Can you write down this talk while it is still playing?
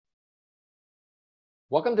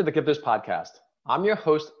Welcome to the Give This podcast. I'm your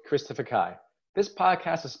host, Christopher Kai. This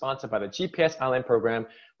podcast is sponsored by the GPS Online program,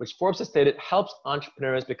 which Forbes has stated helps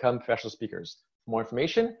entrepreneurs become professional speakers. For more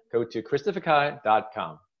information, go to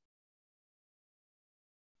christopherkai.com.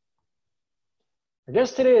 Our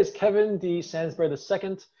guest today is Kevin D. Sansberry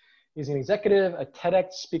II. He's an executive, a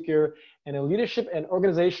TEDx speaker, and a leadership and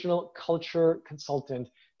organizational culture consultant.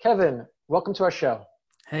 Kevin, welcome to our show.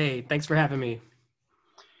 Hey, thanks for having me.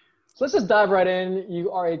 So let's just dive right in.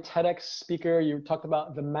 You are a TEDx speaker. You talked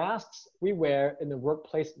about the masks we wear in the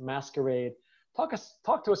workplace masquerade. Talk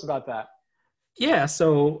to us about that. Yeah,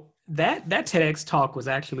 so that TEDx talk was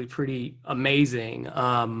actually pretty amazing.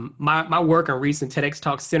 My work on recent TEDx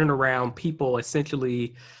talks centered around people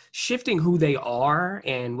essentially shifting who they are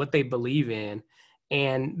and what they believe in.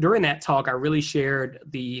 And during that talk, I really shared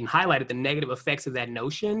and highlighted the negative effects of that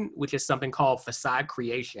notion, which is something called facade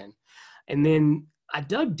creation. And then I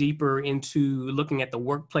dug deeper into looking at the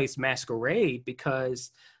workplace masquerade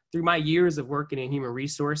because through my years of working in human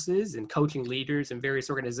resources and coaching leaders in various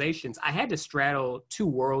organizations, I had to straddle two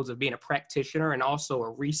worlds of being a practitioner and also a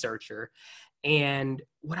researcher. And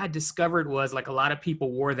what I discovered was like a lot of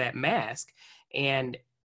people wore that mask and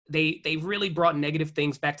they really brought negative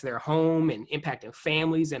things back to their home and impacting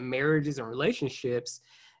families and marriages and relationships.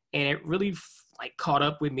 And it really caught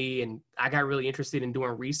up with me, and I got really interested in doing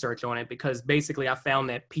research on it because basically I found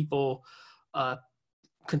that people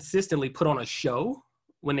consistently put on a show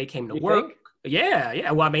when they came to work. Think?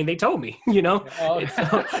 Yeah. Well, I mean, they told me, you know. Oh.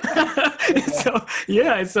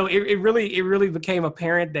 And so it really became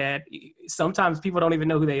apparent that sometimes people don't even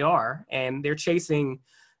know who they are, and they're chasing,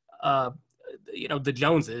 the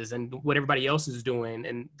Joneses and what everybody else is doing,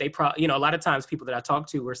 and they a lot of times people that I talk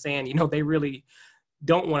to were saying, they really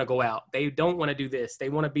don't want to go out. They don't want to do this. They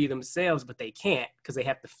want to be themselves, but they can't because they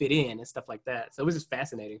have to fit in and stuff like that. So it was just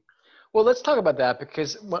fascinating. Well, let's talk about that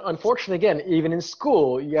because unfortunately, again, even in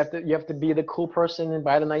school, you have to be the cool person and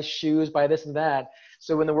buy the nice shoes, buy this and that.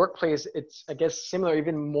 So in the workplace, it's, I guess, similar,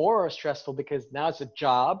 even more stressful because now it's a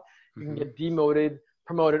job. You can get demoted,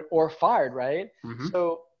 promoted, or fired, right? Mm-hmm.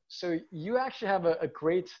 So you actually have a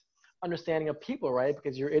great understanding of people, right?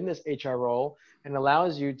 Because you're in this HR role and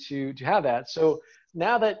allows you to have that. So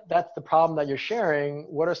now that that's the problem that you're sharing,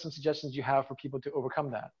 what are some suggestions you have for people to overcome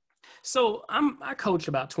that? So I coach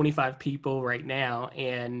about 25 people right now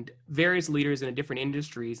and various leaders in different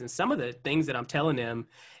industries. And some of the things that I'm telling them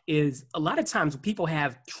is a lot of times people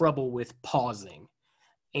have trouble with pausing.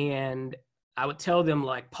 And I would tell them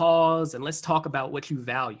pause and let's talk about what you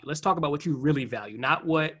value. Let's talk about what you really value, not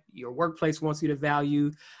what your workplace wants you to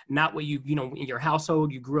value, not what in your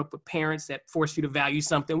household, you grew up with parents that forced you to value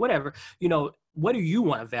something, whatever, what do you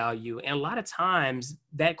want to value? And a lot of times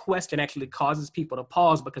that question actually causes people to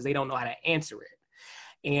pause because they don't know how to answer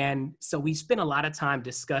it. And so we spend a lot of time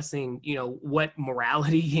discussing, what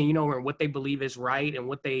morality, and what they believe is right and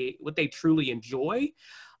what they truly enjoy.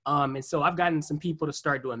 And so I've gotten some people to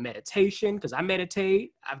start doing meditation because I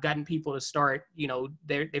meditate. I've gotten people to start,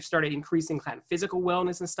 they've started increasing kind of physical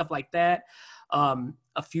wellness and stuff like that.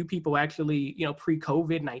 A few people actually,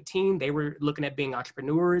 pre-COVID-19, they were looking at being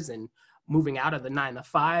entrepreneurs and moving out of the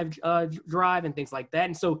 9-to-5 drive and things like that.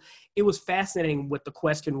 And so it was fascinating what the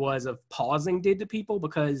question was of pausing did to people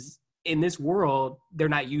because in this world, they're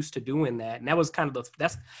not used to doing that. And that was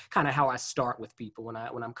that's kind of how I start with people when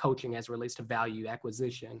I'm coaching as it relates to value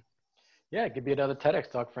acquisition. Yeah, it could be another TEDx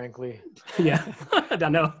talk, frankly. Yeah, I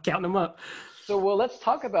know, counting them up. So, well, let's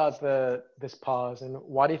talk about this pause and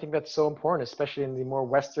why do you think that's so important, especially in the more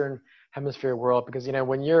Western hemisphere world? Because,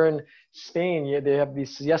 when you're in Spain, they have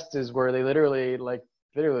these siestas where they literally,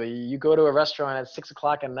 you go to a restaurant at 6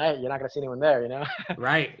 o'clock at night, you're not going to see anyone there,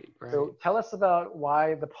 Right. So tell us about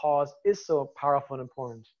why the pause is so powerful and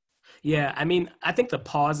important. Yeah, I mean, I think the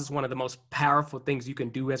pause is one of the most powerful things you can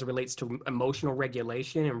do as it relates to emotional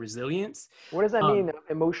regulation and resilience. What does that mean,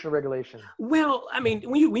 emotional regulation? Well, I mean,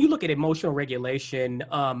 when you look at emotional regulation,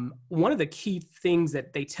 one of the key things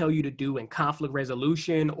that they tell you to do in conflict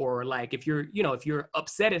resolution, or if you're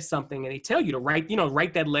upset at something and they tell you to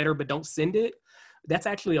write that letter, but don't send it, that's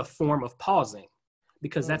actually a form of pausing.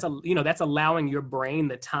 Because that's allowing your brain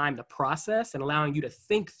the time to process and allowing you to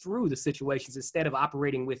think through the situations instead of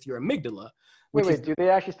operating with your amygdala. Wait, do they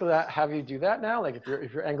actually still have you do that now? Like if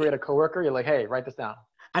you're angry at a coworker, you're like, hey, write this down.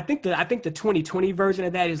 I think the 2020 version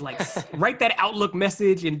of that is like write that Outlook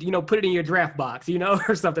message and put it in your draft box,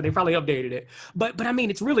 or something. They probably updated it. But I mean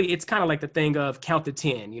it's kind of like the thing of count to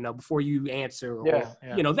 10, before you answer, or Yeah,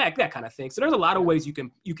 yeah, that kind of thing. So there's a lot of yeah. ways you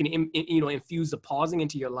can infuse the pausing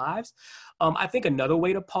into your lives. I think another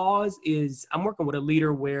way to pause is I'm working with a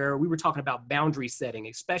leader where we were talking about boundary setting,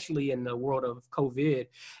 especially in the world of COVID,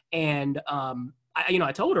 and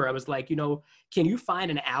I told her, I was like, can you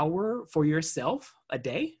find an hour for yourself a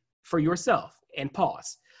day for yourself and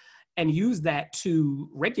pause and use that to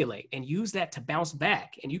regulate and use that to bounce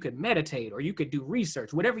back? And you could meditate or you could do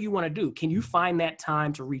research, whatever you want to do. Can you find that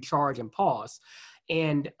time to recharge and pause?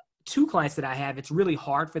 And two clients that I have, it's really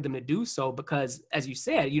hard for them to do so because, as you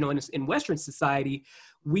said, in Western society,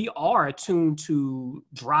 we are attuned to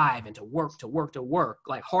drive and to work, to work, to work.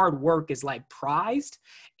 Like hard work is like prized,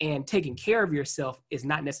 and taking care of yourself is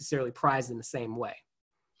not necessarily prized in the same way.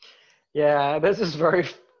 Yeah, there's this very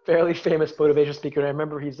fairly famous motivational speaker. And I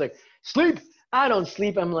remember he's like, sleep. I don't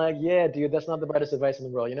sleep. I'm like, yeah, dude, that's not the brightest advice in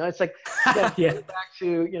the world. It's like, again, Yeah. back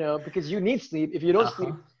to, because you need sleep. If you don't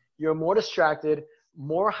sleep, you're more distracted,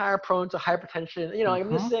 more higher prone to hypertension.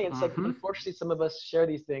 I'm just saying, it's like, unfortunately, some of us share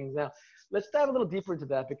these things. Now, let's dive a little deeper into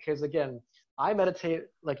that because, again, I meditate,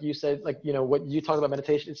 like you said, like, what you talk about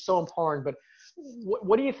meditation, it's so important. But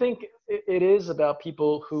what do you think it is about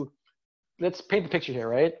people who, let's paint the picture here,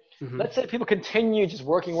 right? Let's say people continue just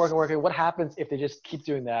working. What happens if they just keep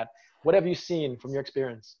doing that? What have you seen from your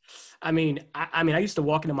experience? I mean, I used to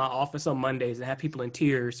walk into my office on Mondays and have people in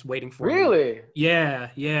tears waiting for me. Really?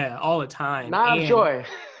 Yeah, all the time. Not of And joy.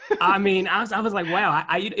 I was like, wow.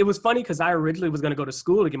 It was funny because I originally was going to go to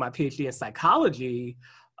school to get my PhD in psychology,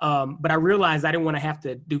 but I realized I didn't want to have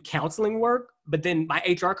to do counseling work. But then my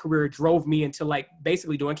HR career drove me into like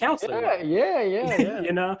basically doing counseling work.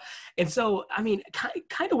 Yeah. And so I mean,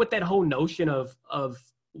 kind of with that whole notion of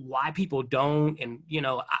why people don't, and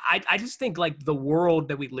I just think like the world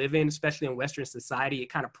that we live in, especially in Western society, it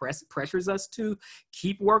kind of pressures us to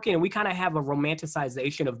keep working, and we kind of have a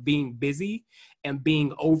romanticization of being busy and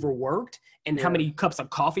being overworked, and how many cups of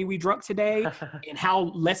coffee we drunk today and how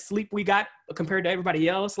less sleep we got compared to everybody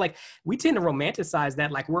else. Like we tend to romanticize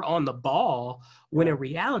that like we're on the ball, when in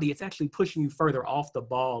reality it's actually pushing you further off the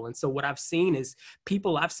ball. And so what I've seen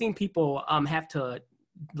people have to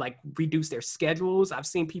like reduce their schedules. I've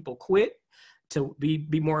seen people quit to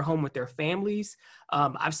be more home with their families.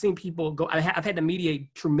 I've seen people go, I've had to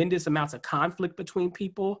mediate tremendous amounts of conflict between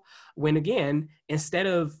people when, again, instead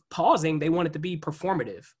of pausing, they wanted to be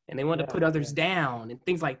performative and they wanted to put others down and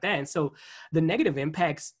things like that. And so the negative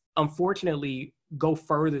impacts, unfortunately, go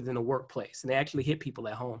further than the workplace, and they actually hit people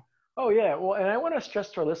at home. Oh, yeah. Well, and I want to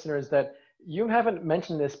stress to our listeners that you haven't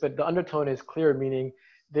mentioned this, but the undertone is clear, meaning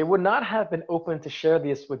they would not have been open to share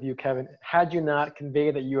this with you, Kevin, had you not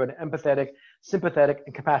conveyed that you're an empathetic, sympathetic,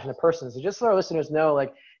 and compassionate person. So just so our listeners know,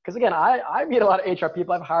 like, because again, I meet a lot of HR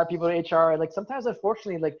people. I've hired people in HR, and like sometimes,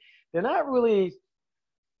 unfortunately, like they're not really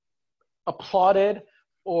applauded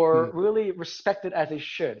or really respected as they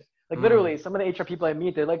should. Like literally, some of the HR people I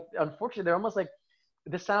meet, they're like, unfortunately, they're almost like,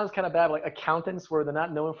 this sounds kind of bad, like accountants where they're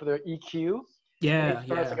not known for their EQ. Yeah.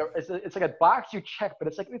 It's like a box you check, but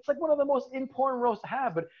it's like one of the most important roles to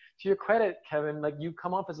have. But to your credit, Kevin, like you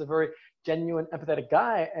come off as a very genuine, empathetic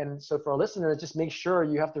guy. And so for our listeners, just make sure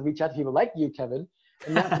you have to reach out to people like you, Kevin.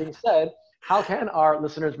 And that being said, how can our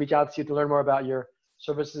listeners reach out to you to learn more about your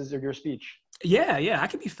services or your speech? Yeah. I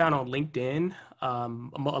can be found on LinkedIn. A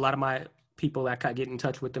lot of my people that I get in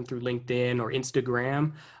touch with them through LinkedIn or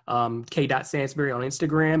Instagram, K.Sansberry on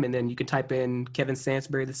Instagram. And then you can type in Kevin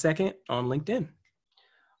Sansberry II on LinkedIn.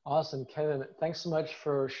 Awesome, Kevin. Thanks so much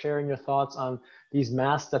for sharing your thoughts on these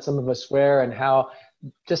masks that some of us wear and how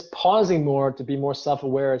just pausing more to be more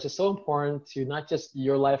self-aware is just so important to not just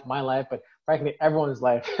your life, my life, but frankly, everyone's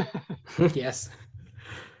life. Yes.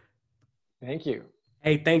 Thank you.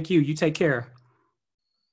 Hey, thank you. You take care.